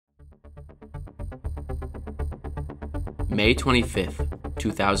May 25th,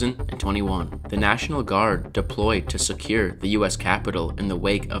 2021. The National Guard deployed to secure the U.S. Capitol in the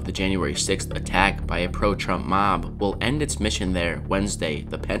wake of the January 6th attack by a pro-Trump mob will end its mission there Wednesday,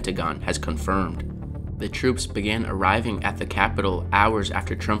 the Pentagon has confirmed. The troops began arriving at the Capitol hours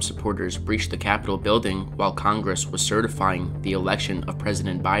after Trump supporters breached the Capitol building while Congress was certifying the election of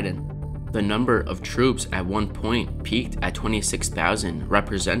President Biden. The number of troops at one point peaked at 26,000,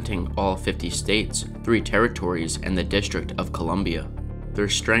 representing all 50 states, 3 territories, and the District of Columbia. Their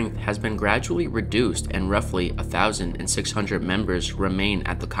strength has been gradually reduced and roughly 1,600 members remain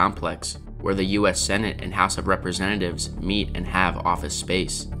at the complex, where the U.S. Senate and House of Representatives meet and have office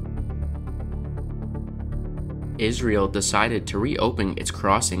space. Israel decided to reopen its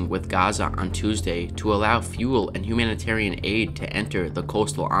crossing with Gaza on Tuesday to allow fuel and humanitarian aid to enter the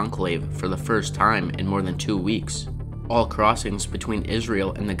coastal enclave for the first time in more than 2 weeks. All crossings between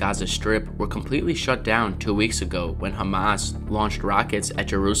Israel and the Gaza Strip were completely shut down 2 weeks ago when Hamas launched rockets at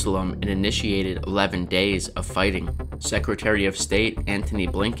Jerusalem and initiated 11 days of fighting. Secretary of State Antony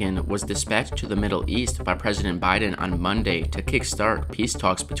Blinken was dispatched to the Middle East by President Biden on Monday to kickstart peace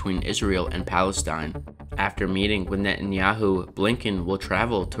talks between Israel and Palestine. After meeting with Netanyahu, Blinken will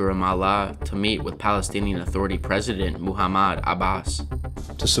travel to Ramallah to meet with Palestinian Authority President Mahmoud Abbas.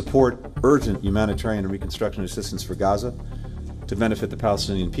 To support urgent humanitarian and reconstruction assistance for Gaza, to benefit the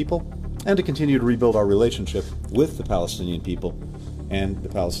Palestinian people, and to continue to rebuild our relationship with the Palestinian people and the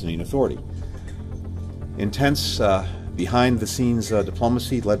Palestinian Authority. Intense, behind-the-scenes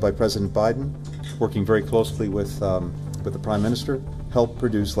diplomacy led by President Biden, working very closely with the Prime Minister, helped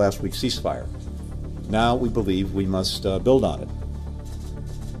produce last week's ceasefire. Now we believe we must build on it.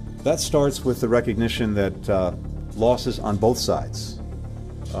 That starts with the recognition that losses on both sides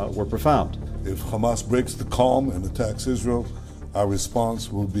were profound. If Hamas breaks the calm and attacks Israel, our response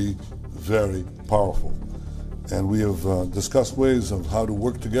will be very powerful. And we have discussed ways of how to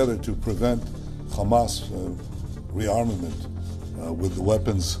work together to prevent Hamas rearmament with the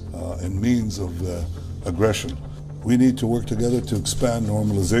weapons and means of aggression. We need to work together to expand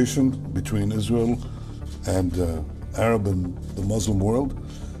normalization between Israel and Arab and the Muslim world,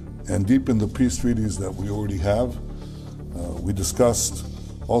 and deepen the peace treaties that we already have. We discussed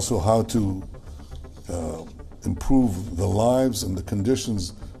also how to improve the lives and the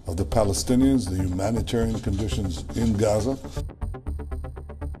conditions of the Palestinians, the humanitarian conditions in Gaza.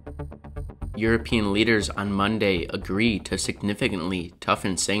 European leaders on Monday agreed to significantly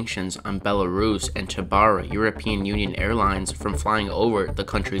toughen sanctions on Belarus and to bar European Union airlines from flying over the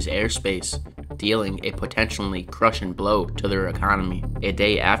country's airspace, dealing a potentially crushing blow to their economy. A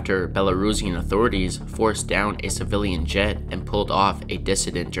day after Belarusian authorities forced down a civilian jet and pulled off a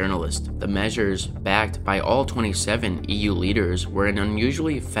dissident journalist. The measures, backed by all 27 EU leaders, were an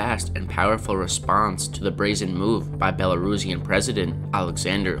unusually fast and powerful response to the brazen move by Belarusian President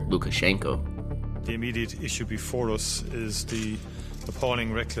Alexander Lukashenko. The immediate issue before us is the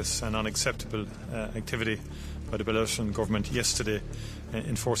appalling, reckless and unacceptable activity by the Belarusian government yesterday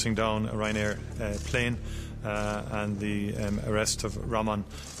in forcing down a Ryanair plane and the arrest of Roman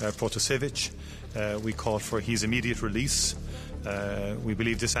Protasevich. We call for his immediate release. We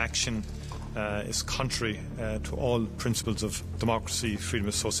believe this action is contrary to all principles of democracy, freedom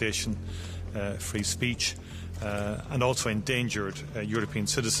of association, free speech, and also endangered European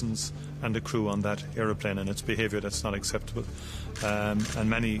citizens and the crew on that aeroplane, and its behaviour that's not acceptable. And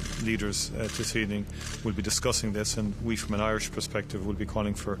many leaders this evening will be discussing this, and we from an Irish perspective will be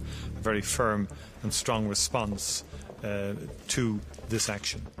calling for a very firm and strong response to this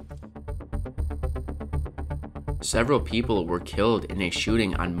action. Several people were killed in a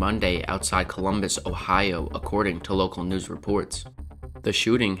shooting on Monday outside Columbus, Ohio, according to local news reports. The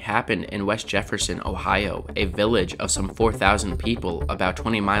shooting happened in West Jefferson, Ohio, a village of some 4,000 people about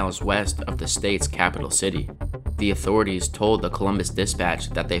 20 miles west of the state's capital city. The authorities told the Columbus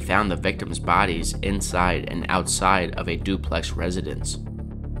Dispatch that they found the victims' bodies inside and outside of a duplex residence.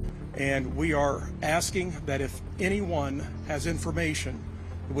 And we are asking that if anyone has information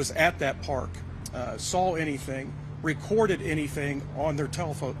who was at that park, saw anything, recorded anything on their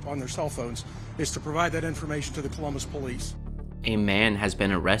cell phones, is to provide that information to the Columbus Police. A man has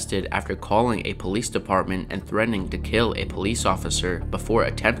been arrested after calling a police department and threatening to kill a police officer before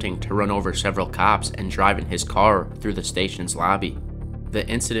attempting to run over several cops and driving his car through the station's lobby. The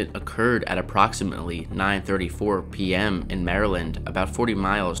incident occurred at approximately 9:34 p.m. in Maryland, about 40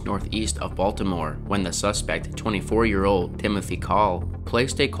 miles northeast of Baltimore, when the suspect, 24-year-old Timothy Call,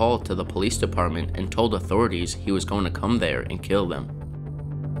 placed a call to the police department and told authorities he was going to come there and kill them.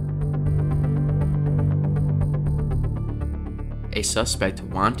 A A suspect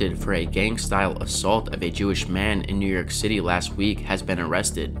wanted for a gang-style assault of a Jewish man in New York City last week has been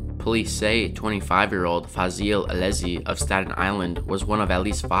arrested. Police say 25-year-old Fazil Alezi of Staten Island was one of at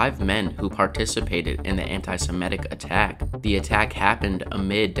least 5 men who participated in the anti-Semitic attack. The attack happened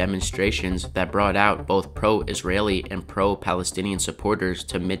amid demonstrations that brought out both pro-Israeli and pro-Palestinian supporters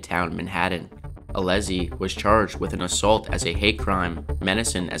to Midtown Manhattan. Alezi was charged with an assault as a hate crime,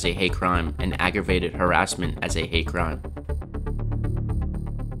 menacing as a hate crime, and aggravated harassment as a hate crime.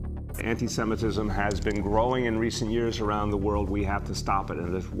 Anti-Semitism has been growing in recent years around the world. We have to stop it.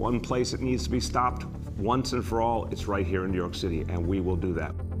 And if one place it needs to be stopped once and for all, it's right here in New York City, and we will do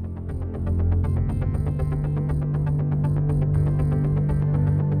that.